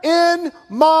fire in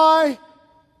my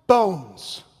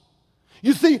bones.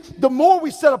 You see, the more we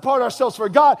set apart ourselves for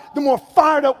God, the more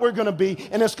fired up we're going to be,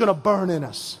 and it's going to burn in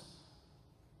us.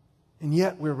 And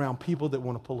yet we're around people that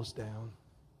want to pull us down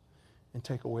and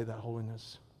take away that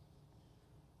holiness.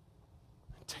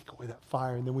 And take away that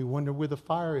fire. And then we wonder where the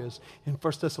fire is. In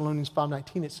 1 Thessalonians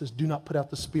 5:19, it says, do not put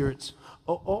out the Spirit's.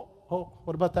 What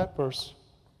about that verse?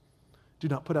 Do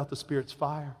not put out the Spirit's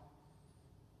fire.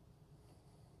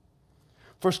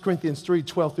 1 Corinthians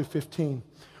 3:12-15.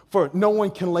 For no one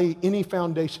can lay any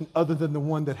foundation other than the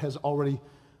one that has already,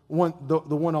 the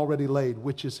one already laid,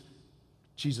 which is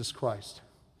Jesus Christ.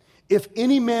 If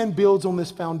any man builds on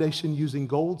this foundation using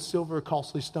gold, silver, or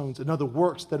costly stones, and other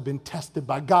works that have been tested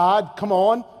by God, come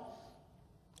on,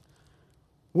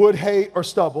 wood, hay, or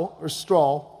stubble, or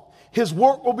straw, his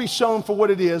work will be shown for what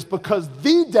it is, because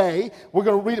the day, we're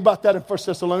going to read about that in 1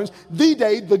 Thessalonians, the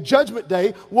day, the judgment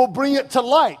day, will bring it to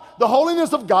light. The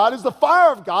holiness of God is the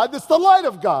fire of God, that's the light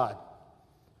of God.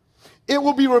 It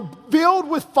will be revealed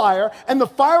with fire, and the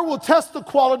fire will test the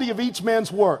quality of each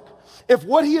man's work. If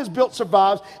what he has built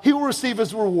survives, he will receive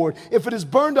his reward. If it is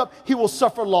burned up, he will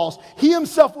suffer loss. He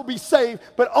himself will be saved,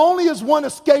 but only as one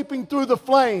escaping through the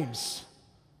flames.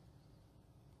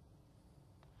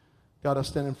 God, I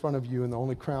stand in front of you, and the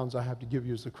only crowns I have to give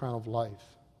you is the crown of life.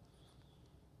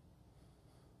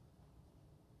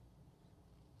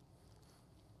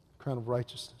 Crown of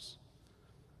righteousness.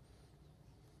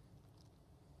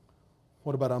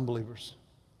 What about unbelievers?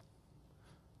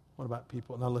 What about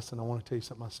people? Now listen, I want to tell you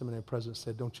something my seminary president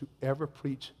said. Don't you ever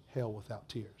preach hell without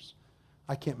tears.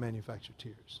 I can't manufacture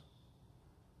tears.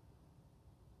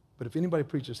 But if anybody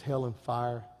preaches hell and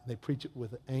fire, and they preach it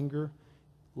with anger,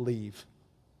 leave.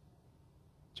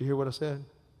 Did you hear what I said?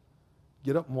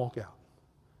 Get up and walk out.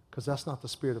 Because that's not the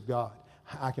Spirit of God.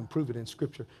 I can prove it in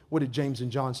Scripture. What did James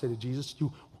and John say to Jesus?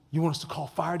 You want us to call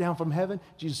fire down from heaven?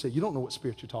 Jesus said, you don't know what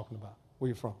spirit you're talking about. Where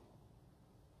you're from.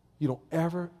 You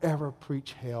don't ever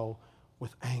preach hell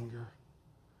with anger.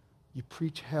 You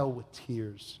preach hell with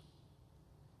tears.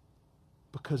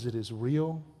 Because it is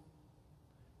real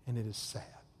and it is sad.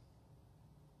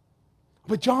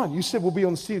 But John, you said we'll be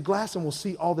on the sea of glass and we'll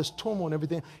see all this turmoil and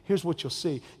everything. Here's what you'll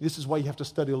see. This is why you have to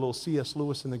study a little C.S.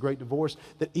 Lewis in The Great Divorce,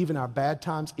 that even our bad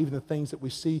times, even the things that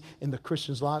we see in the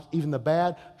Christians' lives, even the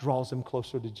bad, draws them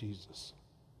closer to Jesus.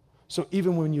 So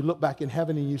even when you look back in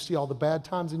heaven and you see all the bad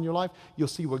times in your life, you'll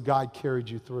see what God carried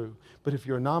you through. But if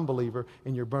you're a non-believer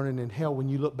and you're burning in hell, when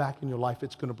you look back in your life,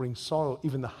 it's going to bring sorrow.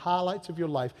 Even the highlights of your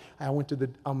life. I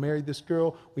married this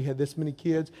girl. We had this many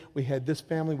kids. We had this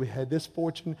family. We had this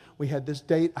fortune. We had this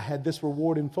date. I had this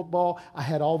reward in football. I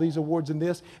had all these awards in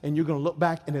this. And you're going to look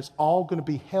back and it's all going to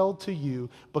be held to you,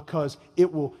 because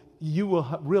you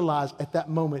will realize at that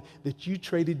moment that you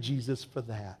traded Jesus for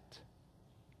that.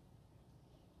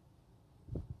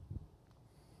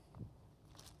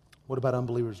 What about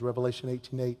unbelievers? Revelation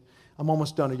 18:8. I'm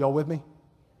almost done. Are y'all with me?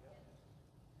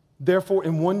 Therefore,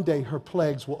 in one day her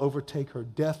plagues will overtake her,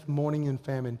 death, mourning, and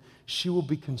famine. She will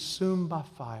be consumed by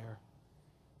fire.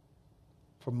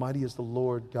 For mighty is the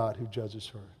Lord God who judges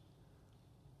her.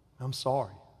 I'm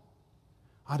sorry.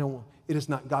 It is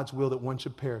not God's will that one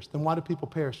should perish. Then why do people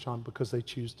perish, John? Because they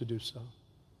choose to do so.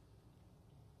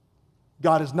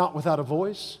 God is not without a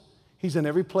voice. He's in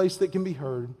every place that can be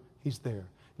heard. He's there.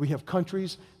 We have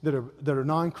countries that are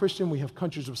non-Christian. We have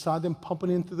countries beside them pumping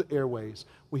in through the airways.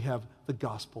 We have the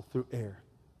gospel through air,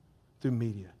 through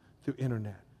media, through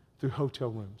internet, through hotel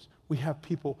rooms. We have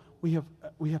people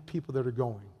that are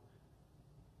going.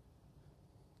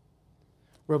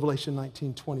 Revelation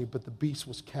 19:20, but the beast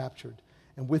was captured,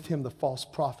 and with him the false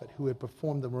prophet who had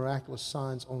performed the miraculous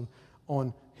signs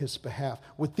on his behalf.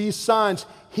 With these signs,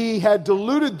 he had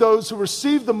deluded those who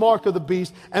received the mark of the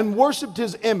beast and worshiped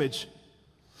his image.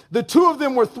 The two of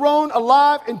them were thrown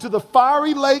alive into the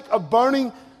fiery lake of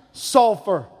burning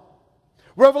sulfur.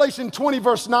 Revelation 20,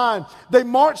 verse 9. They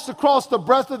marched across the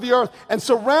breadth of the earth and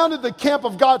surrounded the camp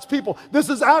of God's people. This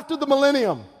is after the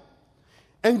millennium.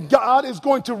 And God is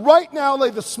going to right now lay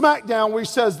the smack down where he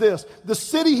says this. The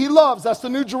city he loves, that's the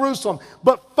New Jerusalem.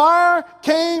 But fire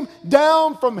came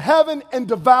down from heaven and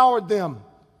devoured them.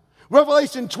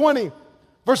 Revelation 20.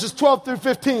 Verses 12 through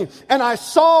 15. And I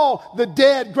saw the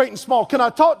dead, great and small. Can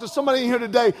I talk to somebody in here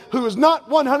today who is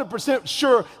not 100%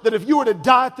 sure that if you were to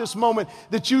die at this moment,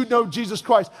 that you know Jesus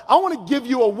Christ? I want to give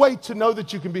you a way to know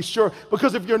that you can be sure.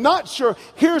 Because if you're not sure,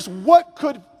 here's what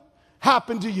could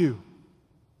happen to you.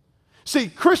 See,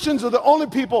 Christians are the only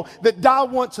people that die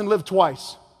once and live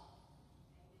twice.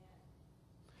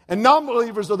 And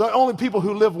non-believers are the only people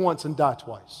who live once and die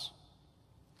twice.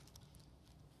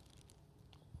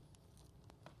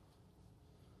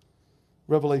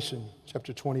 Revelation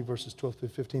chapter 20, verses 12 through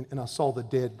 15. And I saw the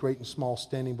dead, great and small,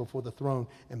 standing before the throne,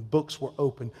 and books were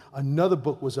opened. Another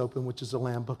book was opened, which is the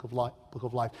Lamb book of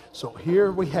life. So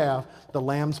here we have the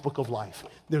Lamb's book of life.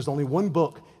 There's only one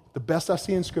book, the best I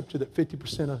see in Scripture, that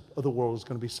 50% of the world is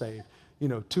going to be saved.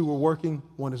 2 are working,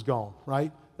 1 is gone,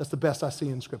 right? That's the best I see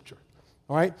in Scripture.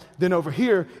 All right? Then over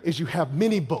here is you have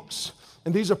many books.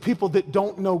 And these are people that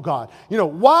don't know God. You know,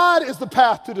 wide is the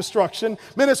path to destruction.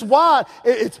 Man, it's wide.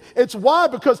 It's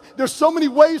wide because there's so many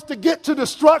ways to get to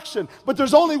destruction, but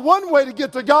there's only one way to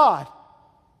get to God.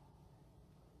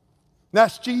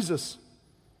 That's Jesus.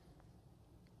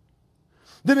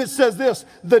 Then it says this,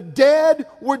 the dead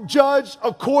were judged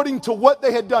according to what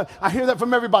they had done. I hear that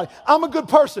from everybody. I'm a good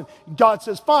person. God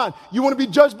says, fine. You want to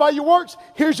be judged by your works?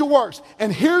 Here's your works.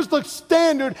 And here's the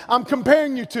standard I'm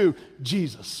comparing you to,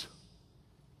 Jesus.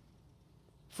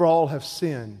 For all have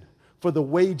sinned, for the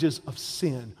wages of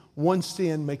sin. One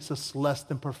sin makes us less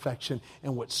than perfection.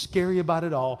 And what's scary about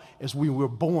it all is we were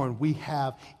born, we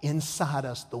have inside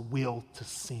us the will to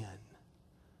sin,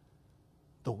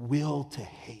 the will to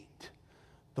hate,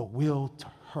 the will to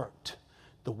hurt,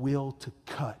 the will to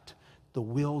cut, the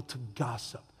will to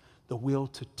gossip, the will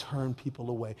to turn people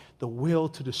away, the will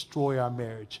to destroy our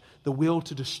marriage, the will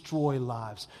to destroy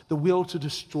lives, the will to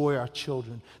destroy our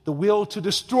children, the will to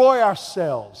destroy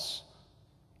ourselves.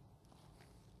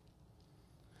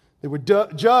 They were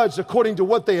judged according to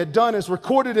what they had done as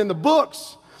recorded in the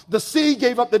books. The sea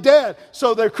gave up the dead.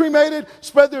 So they're cremated,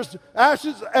 spread their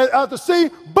ashes out the sea,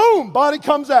 boom, body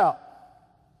comes out.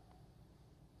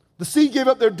 The sea gave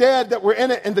up their dead that were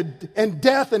in it, and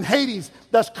death and Hades,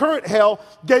 that's current hell,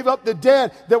 gave up the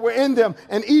dead that were in them.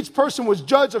 And each person was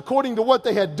judged according to what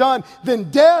they had done.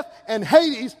 Then death and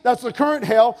Hades, that's the current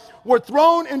hell, were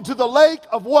thrown into the lake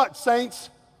of what, saints?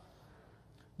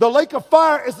 The lake of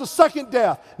fire is the second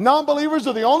death. Non-believers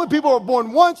are the only people who are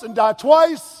born once and die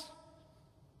twice.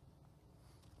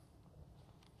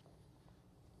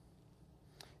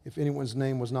 If anyone's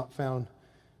name was not found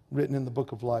written in the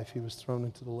book of life, he was thrown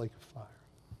into the lake of fire.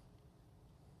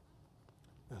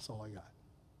 That's all I got.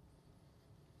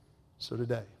 So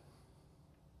today,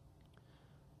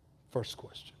 first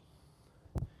question.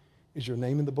 Is your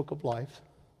name in the book of life?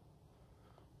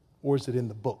 Or is it in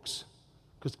the books?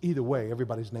 Because either way,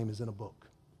 everybody's name is in a book.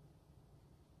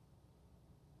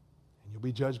 And you'll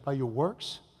be judged by your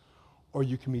works, or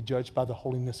you can be judged by the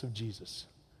holiness of Jesus.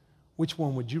 Which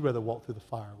one would you rather walk through the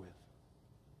fire with?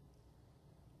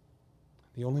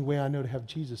 The only way I know to have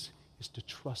Jesus is to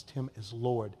trust him as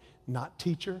Lord, not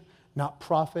teacher, not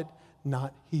prophet,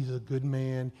 not he's a good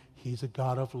man, he's a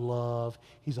God of love.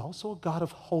 He's also a God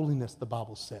of holiness, the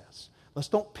Bible says. Let's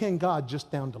don't pin God just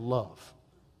down to love.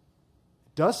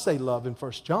 It does say love in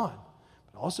 1 John,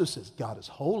 but it also says God is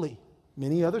holy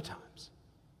many other times.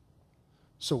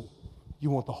 So you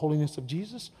want the holiness of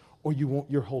Jesus or you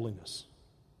want your holiness?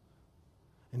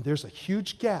 And there's a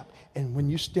huge gap. And when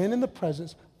you stand in the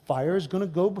presence, fire is going to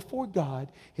go before God.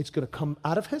 It's going to come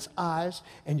out of his eyes,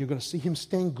 and you're going to see him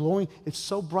stand glowing. It's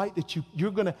so bright that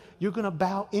you're going to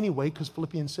bow anyway, because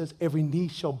Philippians says every knee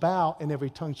shall bow and every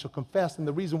tongue shall confess. And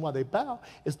the reason why they bow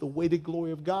is the weighted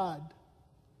glory of God.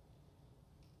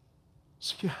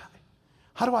 So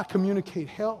how do I communicate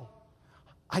hell?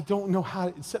 I don't know how,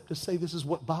 except to say this is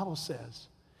what Bible says.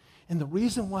 And the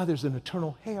reason why there's an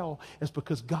eternal hell is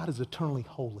because God is eternally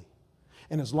holy.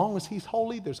 And as long as he's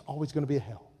holy, there's always going to be a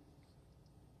hell.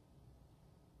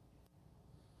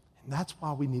 And that's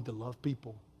why we need to love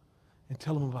people and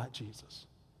tell them about Jesus.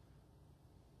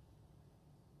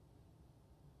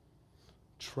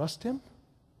 Trust him,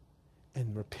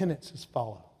 and repentance is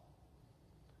follow.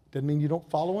 Doesn't mean you don't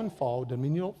follow and fall. Doesn't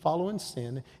mean you don't follow and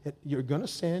sin. You're going to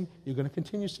sin. You're going to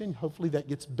continue to sin. Hopefully that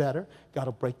gets better. God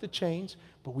will break the chains.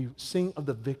 But we sing of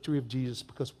the victory of Jesus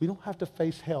because we don't have to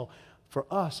face hell. For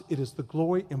us, it is the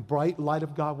glory and bright light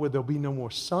of God where there'll be no more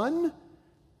sun.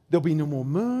 There'll be no more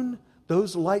moon.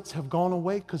 Those lights have gone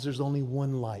away because there's only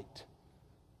one light.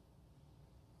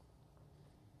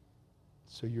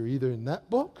 So you're either in that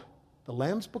book, the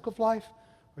Lamb's Book of Life,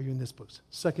 or you're in this book.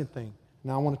 Second thing.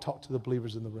 Now I want to talk to the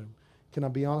believers in the room. Can I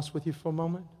be honest with you for a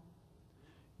moment?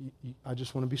 I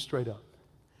just want to be straight up.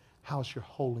 How's your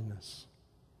holiness?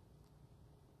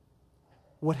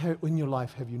 What in your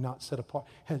life have you not set apart?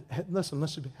 Listen,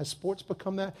 has sports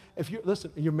become that?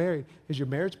 You're married. Has your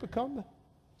marriage become that?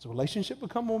 Has a relationship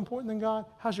become more important than God?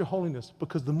 How's your holiness?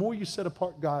 Because the more you set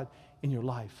apart God in your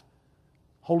life,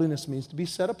 holiness means to be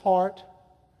set apart.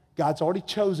 God's already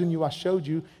chosen you. I showed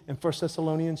you in 1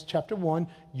 Thessalonians chapter 1.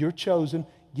 You're chosen.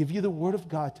 Give you the word of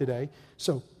God today.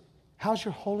 So how's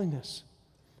your holiness?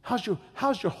 How's your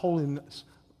holiness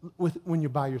when you're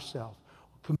by yourself?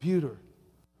 Computer,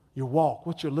 your walk,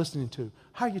 what you're listening to.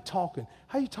 How are you talking?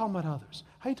 How are you talking about others?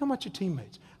 How are you talking about your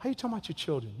teammates? How are you talking about your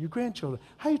children, your grandchildren?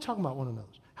 How are you talking about one another?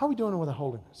 How are we doing with our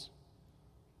holiness?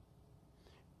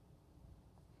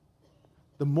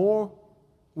 The more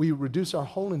we reduce our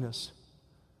holiness,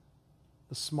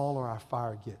 the smaller our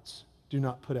fire gets. do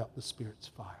not put out the Spirit's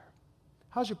fire.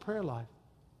 How's your prayer life?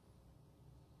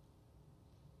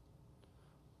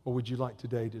 Or would you like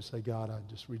today to say, God, I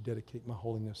just rededicate my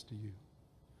holiness to you,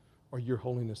 or your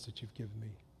holiness that you've given me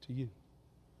to you?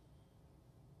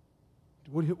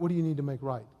 What do you need to make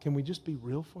right? Can we just be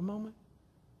real for a moment?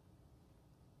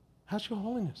 How's your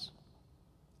holiness?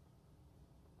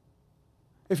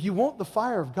 If you want the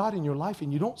fire of God in your life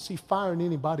and you don't see fire in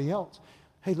anybody else,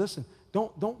 hey, listen,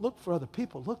 don't look for other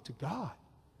people. Look to God,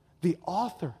 the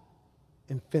author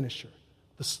and finisher,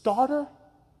 the starter,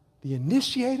 the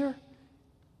initiator,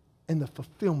 and the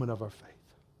fulfillment of our faith.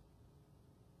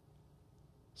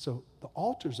 So the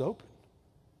altar's open.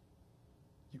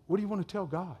 What do you want to tell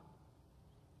God?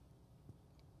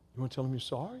 You want to tell him you're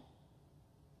sorry?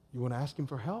 You want to ask him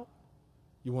for help?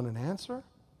 You want an answer?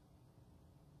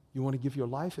 You want to give your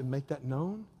life and make that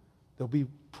known? There'll be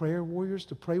prayer warriors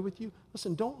to pray with you.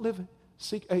 Listen, don't live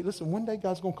seek. Hey, listen, one day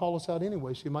God's going to call us out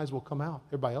anyway, so you might as well come out.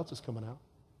 Everybody else is coming out.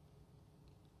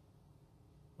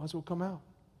 Might as well come out.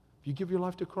 If you give your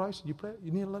life to Christ and you pray,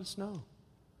 you need to let us know.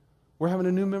 We're having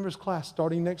a new members class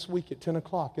starting next week at 10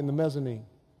 o'clock in the mezzanine.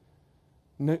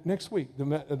 Next week,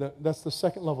 that's the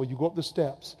second level. You go up the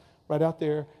steps right out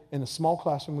there in a small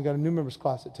classroom. We got a new members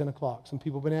class at 10 o'clock. Some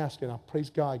people have been asking. I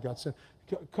praise God. God said,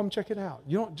 come check it out.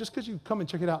 You don't, just because you come and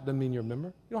check it out doesn't mean you're a member.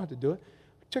 You don't have to do it.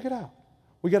 Check it out.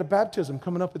 We got a baptism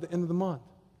coming up at the end of the month.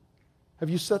 Have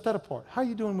you set that apart? How are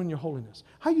you doing when you're holiness?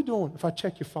 How are you doing if I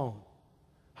check your phone?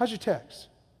 How's your text?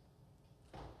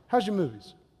 How's your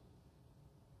movies?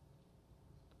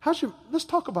 Let's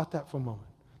talk about that for a moment.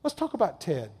 Let's talk about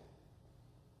Ted.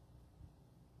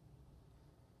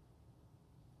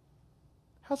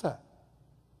 How's that?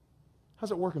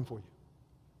 How's it working for you?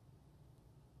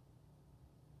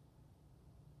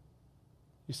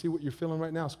 You see what you're feeling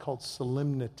right now is called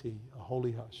solemnity, a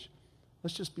holy hush.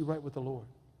 Let's just be right with the Lord.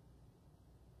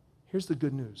 Here's the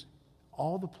good news.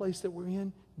 All the place that we're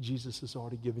in, Jesus has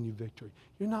already given you victory.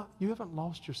 You haven't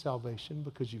lost your salvation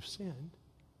because you've sinned.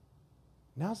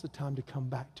 Now's the time to come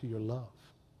back to your love.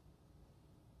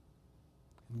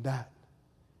 And that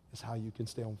is how you can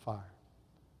stay on fire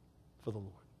for the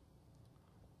Lord.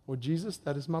 Lord Jesus,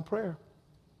 that is my prayer.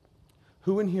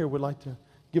 Who in here would like to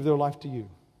give their life to you?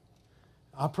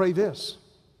 I pray this,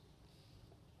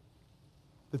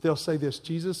 that they'll say this: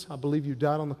 Jesus, I believe you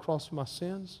died on the cross for my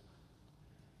sins,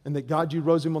 and that God, you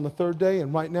rose him on the third day,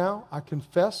 and right now I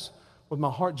confess with my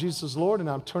heart Jesus is Lord, and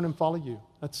I'm turning and follow you.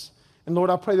 And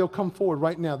Lord, I pray they'll come forward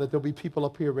right now, that there'll be people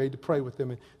up here ready to pray with them,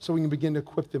 and so we can begin to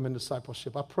equip them in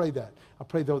discipleship. I pray that. I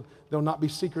pray they'll not be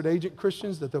secret agent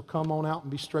Christians, that they'll come on out and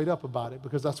be straight up about it,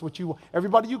 because that's what you want.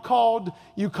 Everybody you called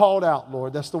out,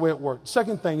 Lord. That's the way it worked.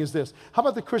 Second thing is this. How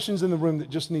about the Christians in the room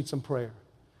that just need some prayer?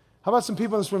 How about some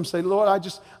people in this room say, Lord,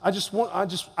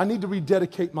 I need to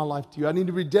rededicate my life to you. I need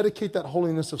to rededicate that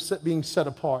holiness of being set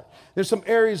apart. There's some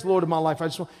areas, Lord, of my life.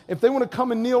 If they want to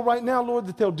come and kneel right now, Lord,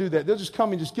 that they'll do that. They'll just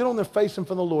come and just get on their face in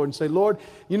front of the Lord and say, Lord,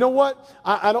 you know what?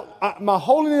 My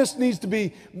holiness needs to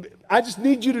be, I just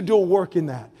need you to do a work in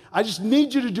that. I just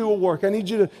need you to do a work. I need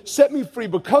you to set me free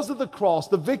because of the cross,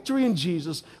 the victory in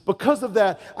Jesus. Because of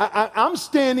that, I'm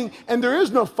standing, and there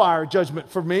is no fire judgment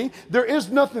for me. There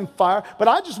is nothing fire, but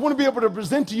I just want to be able to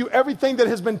present to you everything that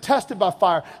has been tested by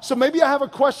fire. So maybe I have a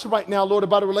question right now, Lord,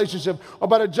 about a relationship, or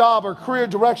about a job or career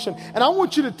direction, and I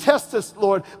want you to test this,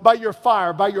 Lord, by your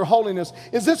fire, by your holiness.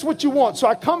 Is this what you want? So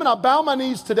I come and I bow my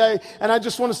knees today, and I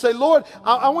just want to say, Lord,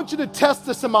 I want you to test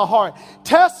this in my heart.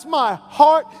 Test my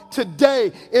heart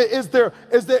today. Is there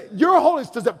your holiness?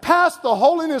 Does it pass the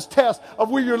holiness test of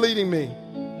where you're leading me?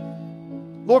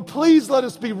 Lord, please let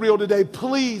us be real today.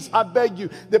 Please, I beg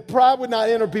you, that pride would not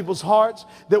enter people's hearts,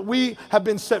 that we have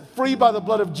been set free by the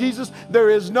blood of Jesus. There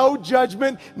is no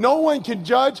judgment. No one can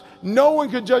judge. No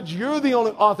one can judge. You're the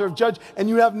only author of judge, and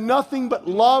you have nothing but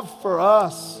love for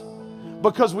us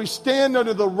because we stand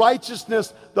under the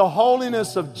righteousness, the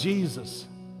holiness of Jesus.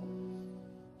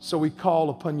 So we call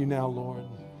upon you now, Lord.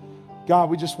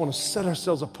 God, we just want to set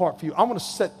ourselves apart for you. I want to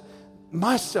set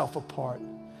myself apart,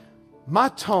 my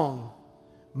tongue,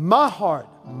 my heart,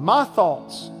 my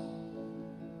thoughts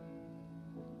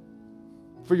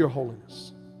for your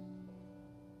holiness.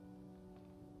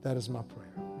 That is my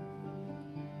prayer.